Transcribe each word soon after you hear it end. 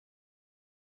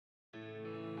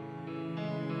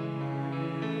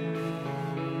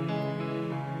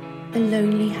The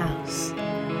Lonely House.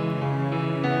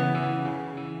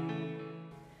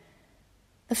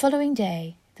 The following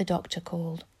day, the doctor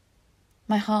called.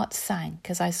 My heart sank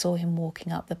as I saw him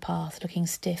walking up the path, looking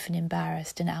stiff and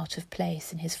embarrassed and out of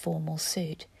place in his formal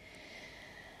suit.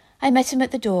 I met him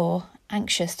at the door,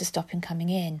 anxious to stop him coming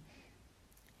in.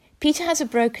 Peter has a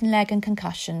broken leg and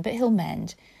concussion, but he'll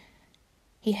mend.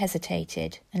 He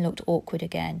hesitated and looked awkward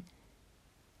again.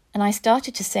 And I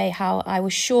started to say how I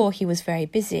was sure he was very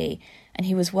busy and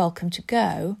he was welcome to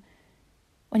go,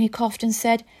 when he coughed and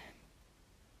said,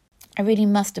 "I really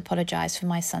must apologise for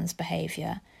my son's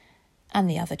behaviour, and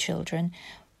the other children.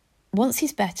 Once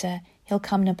he's better, he'll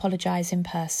come and apologise in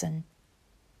person."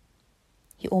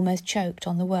 He almost choked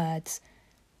on the words,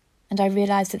 and I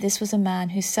realised that this was a man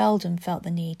who seldom felt the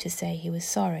need to say he was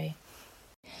sorry.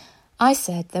 I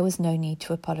said there was no need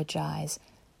to apologise,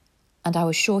 and I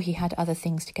was sure he had other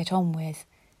things to get on with.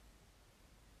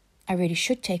 "I really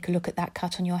should take a look at that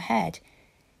cut on your head,"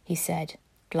 he said,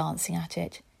 glancing at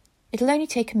it. "It'll only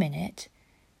take a minute."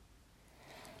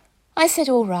 I said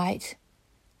all right,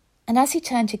 and as he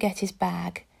turned to get his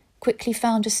bag, quickly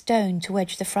found a stone to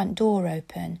wedge the front door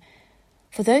open,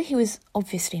 for though he was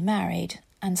obviously married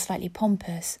and slightly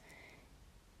pompous,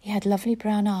 he had lovely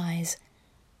brown eyes,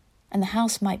 and the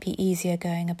house might be easier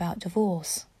going about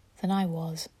divorce than I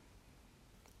was.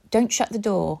 "Don't shut the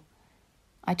door,"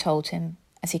 I told him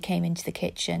as he came into the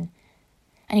kitchen,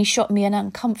 and he shot me an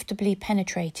uncomfortably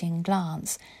penetrating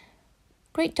glance.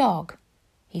 "Great dog,"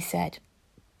 he said.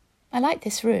 "I like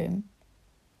this room."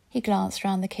 He glanced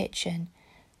round the kitchen.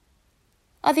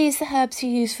 "Are these the herbs you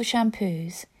use for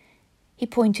shampoos?" He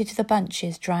pointed to the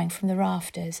bunches drying from the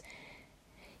rafters.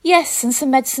 "Yes, and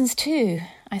some medicines too,"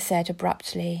 I said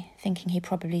abruptly, thinking he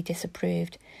probably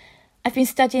disapproved. "I've been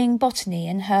studying botany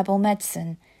and herbal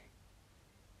medicine."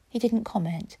 He didn't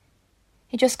comment.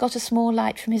 He just got a small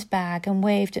light from his bag and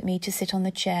waved at me to sit on the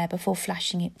chair before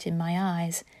flashing it in my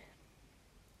eyes.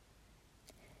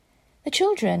 "The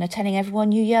children are telling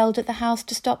everyone you yelled at the house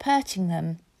to stop hurting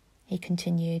them," he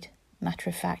continued,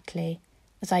 matter-of-factly,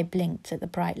 as I blinked at the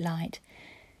bright light.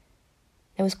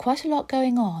 "There was quite a lot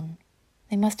going on.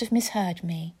 They must have misheard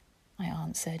me," I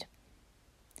answered.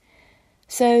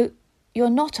 "So you're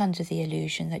not under the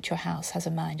illusion that your house has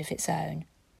a mind of its own?"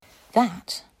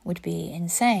 "That would be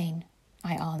insane,"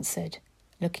 I answered,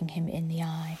 looking him in the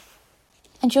eye.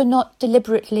 "And you're not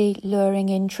deliberately luring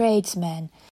in tradesmen?"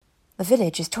 "The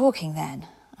village is talking then,"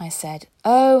 I said.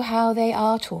 "Oh, how they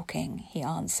are talking," he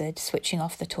answered, switching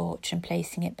off the torch and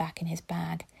placing it back in his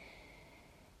bag.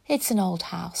 "It's an old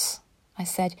house," I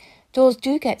said. "Doors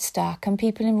do get stuck, and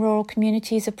people in rural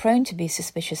communities are prone to be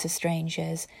suspicious of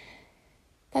strangers."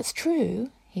 "That's true,"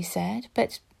 he said,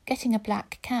 "but getting a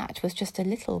black cat was just a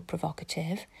little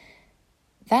provocative."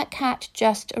 "That cat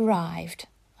just arrived,"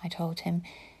 I told him.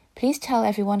 "Please tell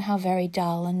everyone how very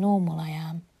dull and normal I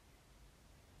am."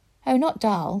 "Oh, not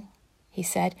dull," he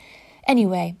said.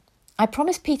 "Anyway, I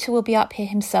promise Peter will be up here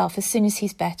himself as soon as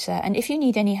he's better, and if you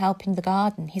need any help in the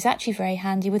garden, he's actually very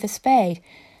handy with a spade.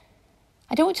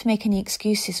 I don't want to make any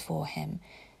excuses for him,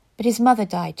 but his mother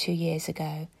died 2 years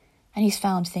ago, and he's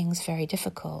found things very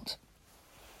difficult."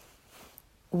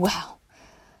 Well,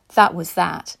 that was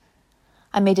that.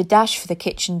 I made a dash for the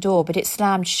kitchen door, but it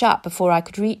slammed shut before I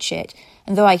could reach it,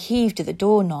 and though I heaved at the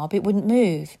doorknob, it wouldn't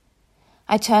move.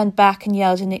 I turned back and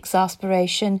yelled in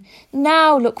exasperation,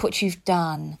 "Now look what you've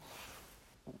done!"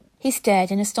 He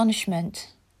stared in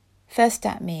astonishment, first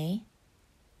at me,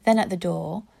 then at the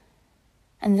door,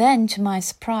 and then, to my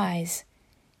surprise,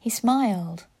 he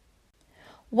smiled.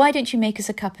 "Why don't you make us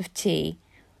a cup of tea,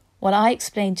 while I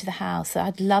explain to the house that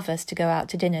I'd love us to go out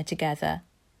to dinner together?"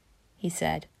 he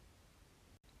said.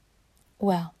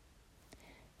 Well,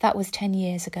 that was 10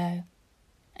 years ago,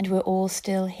 and we're all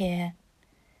still here.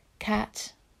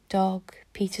 Cat, dog,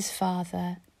 Peter's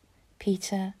father,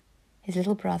 Peter, his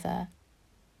little brother,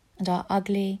 and our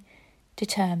ugly,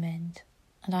 determined,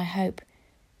 and I hope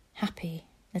happy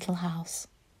little house.